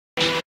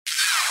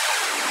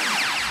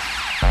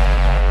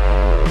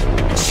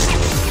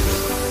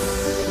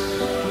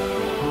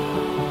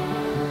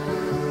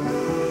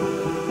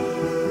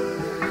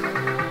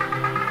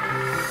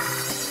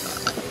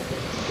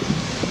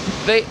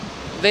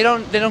They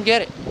don't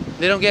get it.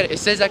 They don't get it. It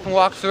says I can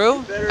walk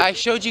through. I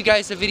showed you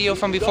guys the video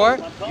from before.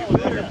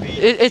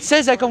 It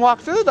says I can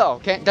walk through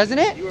though, doesn't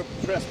it? You were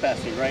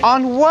trespassing, right?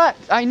 On what?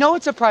 I know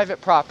it's a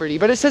private property,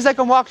 but it says I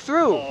can walk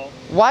through.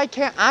 Why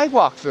can't I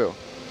walk through?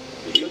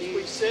 Because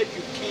we said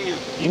you can't.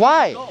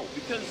 Why? No,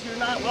 because you're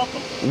not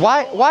welcome.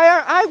 Why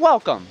aren't I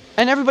welcome?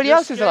 And everybody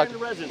else is welcome.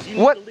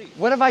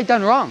 What have I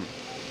done wrong?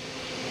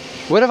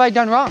 What have I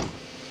done wrong?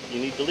 You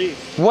need to leave.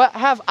 What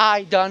have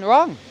I done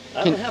wrong?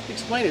 I don't have to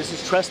explain it. This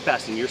is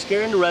trespassing. You're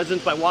scaring the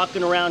residents by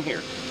walking around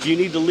here. You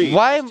need to leave.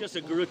 Why? It's just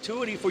a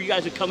gratuity for you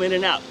guys to come in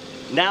and out.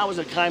 Now is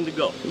the time to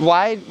go.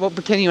 Why? Well,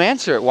 but can you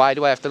answer it? Why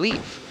do I have to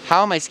leave?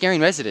 How am I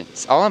scaring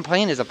residents? All I'm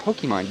playing is a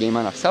Pokemon game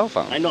on a cell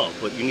phone. I know,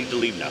 but you need to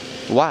leave now.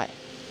 Why?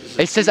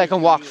 It says I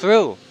can walk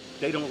through.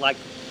 They don't like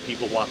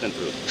people walking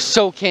through.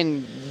 So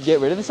can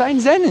get rid of the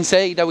signs then and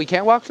say that we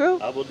can't walk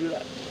through? I will do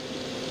that.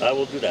 I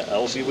will do that. I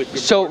will be with you.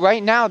 So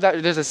right now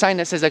there's a sign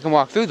that says I can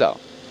walk through though.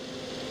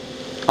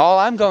 All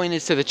I'm going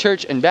is to the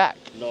church and back.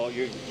 No,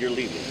 you're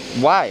leaving.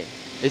 Why?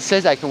 It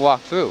says I can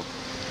walk through.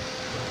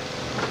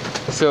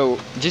 So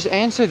just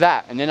answer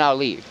that and then I'll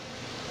leave.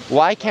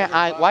 Why can't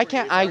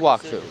I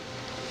walk through?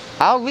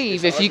 I'll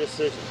leave if you.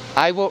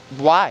 I will.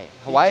 Why?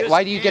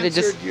 Why do you get a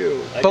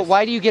decision? But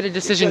why do you get a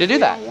decision to do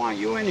that? I don't want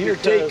you in here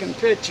taking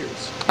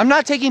pictures. I'm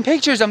not taking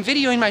pictures. I'm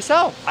videoing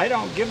myself. I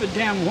don't give a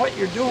damn what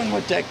you're doing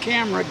with that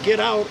camera. Get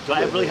out. Do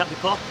I really have to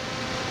call?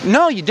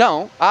 No, you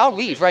don't. I'll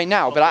leave right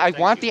now. But I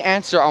want the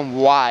answer on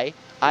why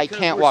I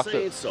can't walk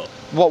through. So.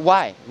 Well,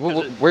 why?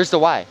 Where's the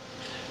why?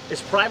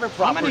 It's private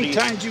property. How many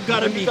times you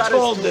gotta be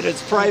told that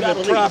it's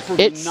private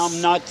property,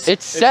 numbnuts?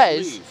 It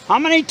says. How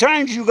many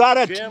times you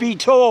gotta be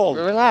told?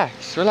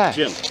 Relax, relax.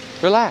 Jim.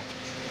 Relax.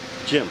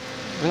 Jim.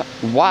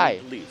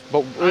 Why?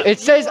 But it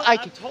says I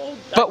can.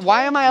 But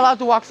why am I allowed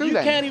to walk through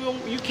then?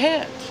 You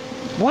can't.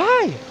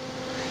 Why?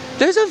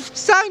 There's a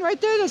sign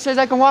right there that says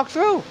I can walk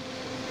through.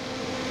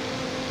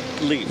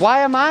 Leave. Why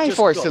am I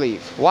forced to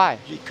leave? Why?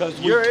 Because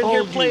you're in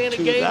here playing a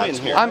game in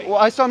here.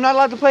 So I'm not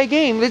allowed to play a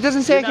game. It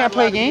doesn't say I can't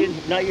play a game.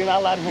 No, you're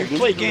not allowed to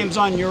play games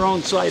on your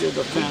own side of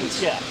the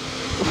fence. Yeah.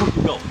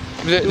 Go.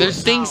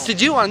 There's things to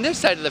do on this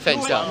side of the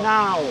fence though.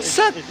 Now.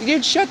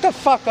 Dude, shut the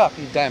fuck up,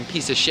 you damn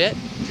piece of shit.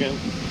 Jim,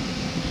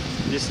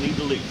 you just need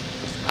to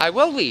leave. I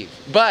will leave,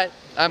 but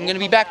I'm gonna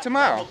be back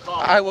tomorrow.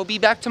 I will be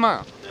back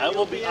tomorrow. I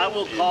will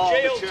call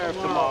the sheriff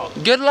tomorrow.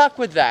 Good luck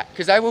with that,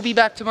 because I will be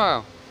back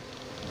tomorrow.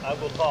 I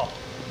will call.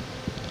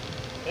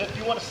 If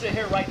you want to sit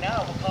here right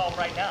now, we'll call him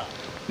right now.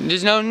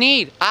 There's no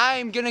need.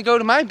 I'm gonna go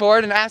to my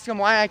board and ask them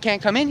why I can't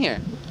come in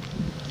here.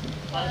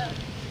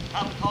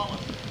 I'm calling.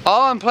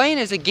 All I'm playing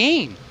is a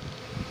game.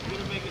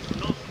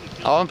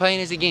 All I'm playing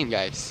is a game,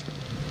 guys.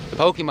 The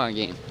Pokemon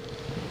game.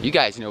 You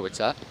guys know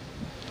what's up.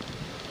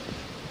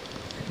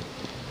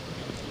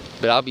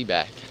 But I'll be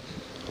back.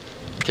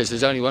 Because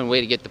there's only one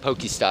way to get the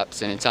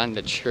Pokestops, and it's on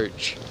the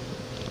church.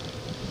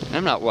 And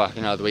I'm not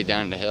walking all the way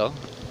down the hill.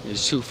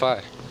 It's too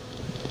far.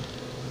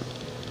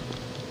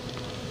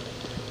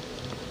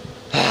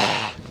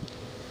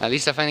 At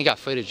least I finally got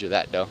footage of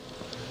that, though.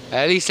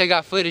 At least I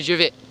got footage of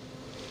it.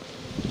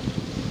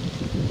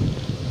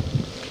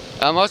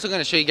 I'm also going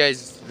to show you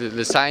guys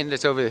the sign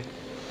that's over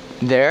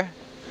there.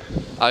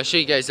 I'll show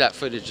you guys that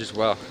footage as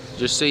well,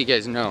 just so you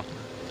guys know.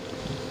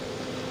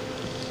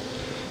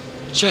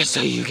 Just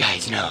so you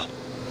guys know.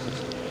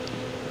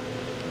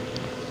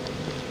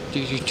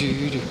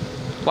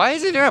 Why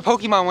isn't there a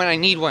Pokemon when I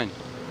need one?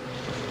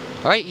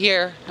 Right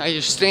here, I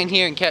just stand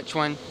here and catch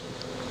one.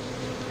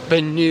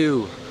 But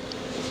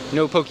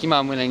no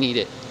Pokemon when I need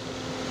it.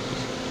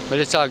 But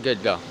it's all good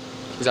though,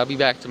 because I'll be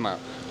back tomorrow.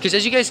 Because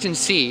as you guys can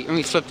see, let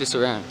me flip this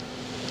around.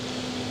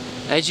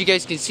 As you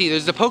guys can see,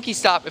 there's the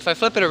Pokestop. If I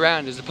flip it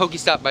around, there's the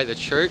Pokestop by the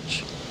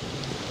church,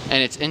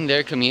 and it's in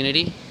their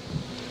community.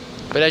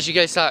 But as you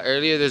guys saw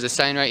earlier, there's a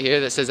sign right here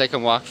that says I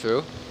can walk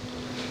through.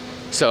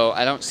 So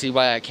I don't see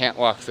why I can't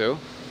walk through.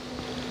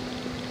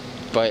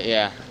 But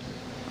yeah,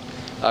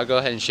 I'll go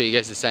ahead and show you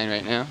guys the sign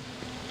right now.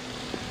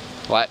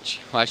 Watch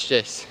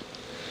this.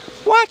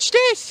 Watch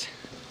this!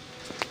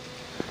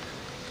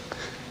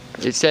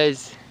 It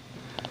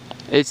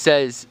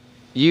says,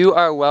 you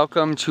are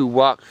welcome to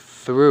walk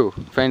through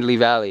Friendly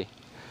Valley.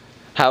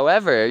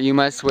 However, you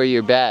must wear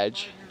your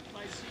badge.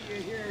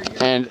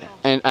 And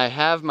I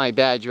have my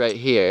badge right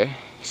here,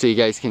 so you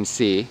guys can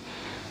see.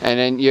 And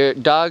then your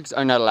dogs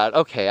are not allowed.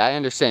 Okay, I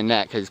understand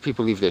that, because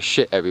people leave their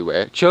shit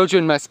everywhere.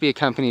 Children must be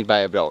accompanied by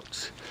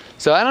adults.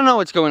 So I don't know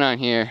what's going on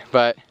here,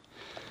 but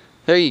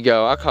there you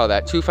go. I'll call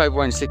that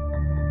 2516.